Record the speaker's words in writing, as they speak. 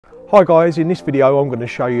Hi guys, in this video I'm going to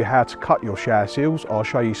show you how to cut your shower seals. I'll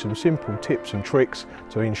show you some simple tips and tricks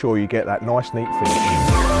to ensure you get that nice neat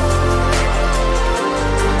finish.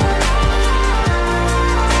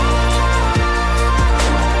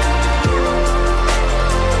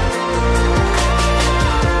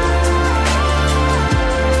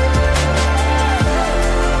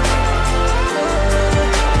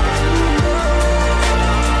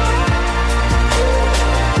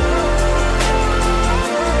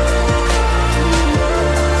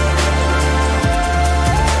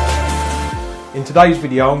 In today's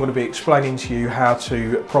video I'm going to be explaining to you how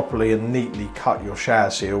to properly and neatly cut your shower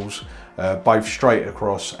seals, both straight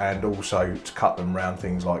across and also to cut them around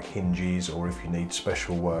things like hinges or if you need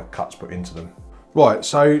special cuts put into them. Right,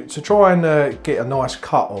 so to try and get a nice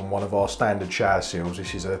cut on one of our standard shower seals,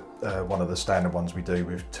 this is one of the standard ones we do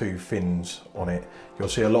with two fins on it. You'll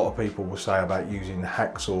see a lot of people will say about using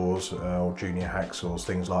hacksaws or junior hacksaws,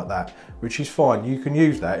 things like that, which is fine. You can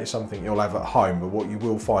use that, it's something you'll have at home, but what you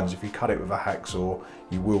will find is if you cut it with a hacksaw,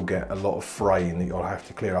 you will get a lot of fraying that you'll have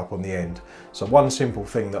to clear up on the end. So one simple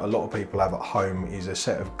thing that a lot of people have at home is a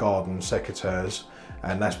set of garden secateurs,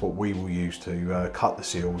 and that's what we will use to cut the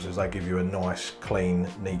seals, as they give you a nice, clean,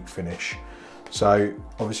 neat finish. So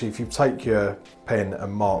obviously if you take your pen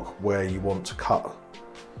and mark where you want to cut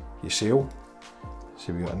your seal,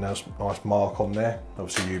 see we've got a nice mark on there.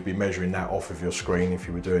 Obviously you'd be measuring that off of your screen if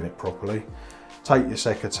you were doing it properly. Take your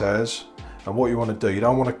secateurs, and what you want to do, you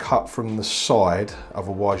don't want to cut from the side,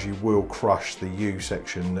 otherwise you will crush the U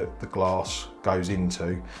section that the glass goes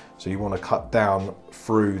into. So you want to cut down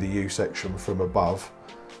through the U section from above.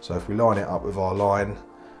 So if we line it up with our line,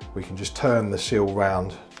 we can just turn the seal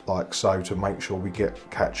round like so to make sure we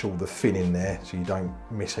catch all the fin in there, so you don't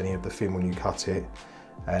miss any of the fin when you cut it,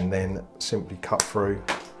 and then simply cut through,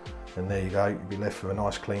 and there you go, you'll be left with a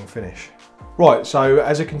nice clean finish. Right, so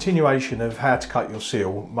as a continuation of how to cut your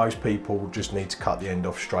seal, most people just need to cut the end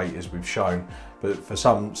off straight as we've shown, but for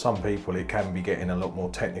some people it can be getting a lot more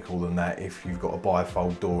technical than that. If you've got a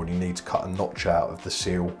bifold door and you need to cut a notch out of the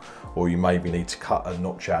seal, or you maybe need to cut a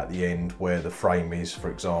notch out at the end where the frame is, for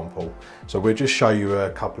example. So we'll just show you a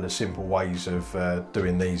couple of simple ways of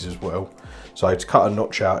doing these as well. So to cut a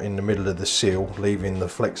notch out in the middle of the seal, leaving the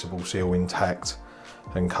flexible seal intact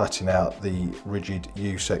and cutting out the rigid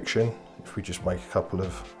U section, if we just make a couple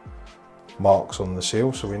of marks on the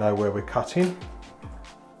seal so we know where we're cutting.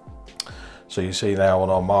 So you see now on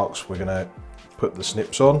our marks we're going to put the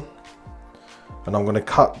snips on, and I'm going to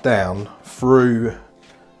cut down through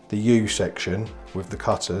the U section with the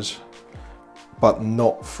cutters, but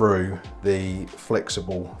not through the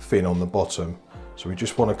flexible fin on the bottom. So we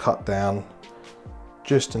just want to cut down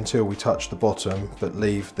just until we touch the bottom, but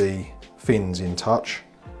leave the fins in touch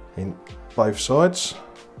in both sides.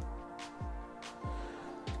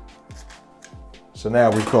 So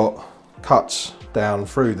now we've got cuts down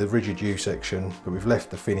through the rigid U section, but we've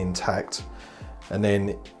left the fin intact. And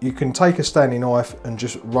then you can take a Stanley knife and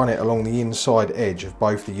just run it along the inside edge of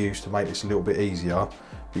both the U's to make this a little bit easier.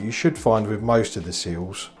 But you should find with most of the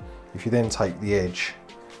seals, if you then take the edge,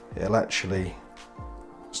 it'll actually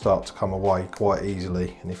start to come away quite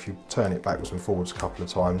easily. And if you turn it backwards and forwards a couple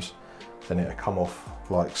of times, then it'll come off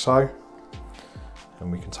like so.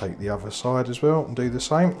 And we can take the other side as well and do the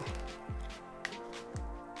same.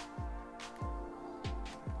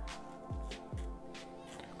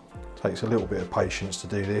 Takes a little bit of patience to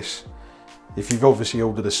do this. If you've obviously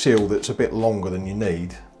ordered a seal that's a bit longer than you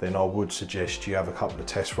need, then I would suggest you have a couple of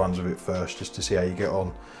test runs of it first, just to see how you get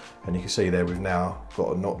on. And you can see there we've now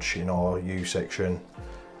got a notch in our U section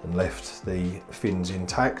and left the fins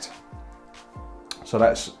intact. So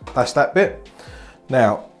that's that bit.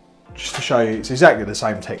 Now, just to show you, it's exactly the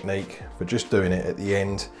same technique, but just doing it at the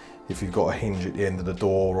end. If you've got a hinge at the end of the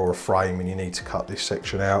door or a frame and you need to cut this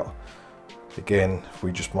section out, again, if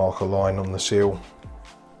we just mark a line on the seal,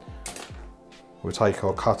 we'll take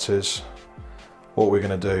our cutters. What we're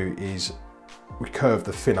going to do is we curve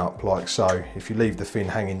the fin up like so. If you leave the fin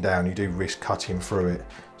hanging down, you do risk cutting through it.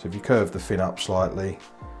 So if you curve the fin up slightly,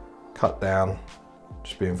 cut down,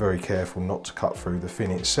 just being very careful not to cut through the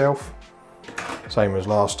fin itself. Same as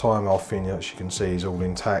last time, our fin, as you can see, is all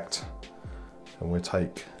intact. And we'll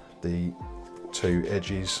take the two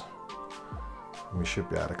edges and we should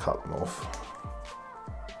be able to cut them off.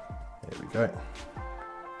 There we go.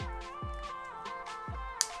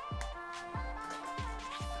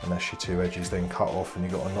 And that's your two edges then cut off, and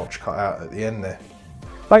you've got a notch cut out at the end there.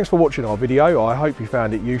 Thanks for watching our video. I hope you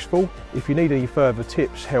found it useful. If you need any further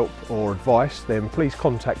tips, help or advice, then please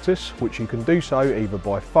contact us, which you can do so either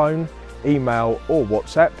by phone, email or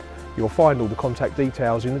WhatsApp. You'll find all the contact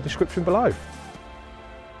details in the description below.